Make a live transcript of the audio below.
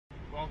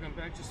Welcome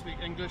back to Speak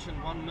English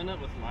in 1 minute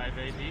with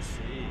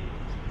LiveABC.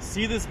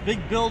 See this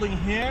big building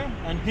here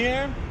and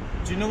here?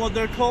 Do you know what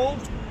they're called?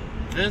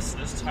 This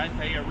is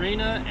Taipei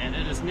Arena and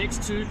it is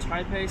next to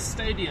Taipei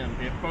Stadium.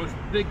 They're both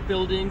big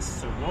buildings,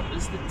 so what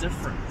is the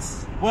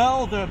difference?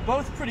 Well, they're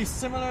both pretty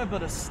similar,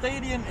 but a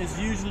stadium is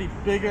usually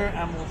bigger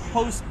and will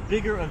host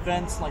bigger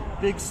events like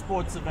big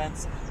sports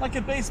events, like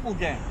a baseball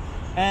game.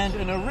 And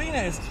an arena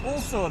is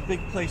also a big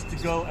place to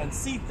go and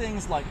see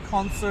things like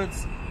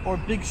concerts or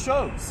big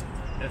shows.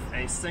 If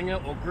a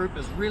singer or group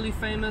is really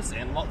famous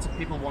and lots of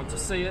people want to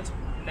see it,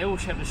 they will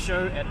have a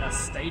show at a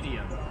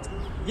stadium.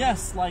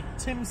 Yes, like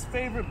Tim's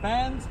favorite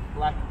band,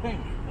 Blackpink.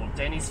 Or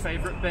Danny's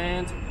favorite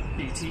band,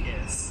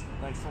 BTS.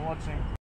 Thanks for watching.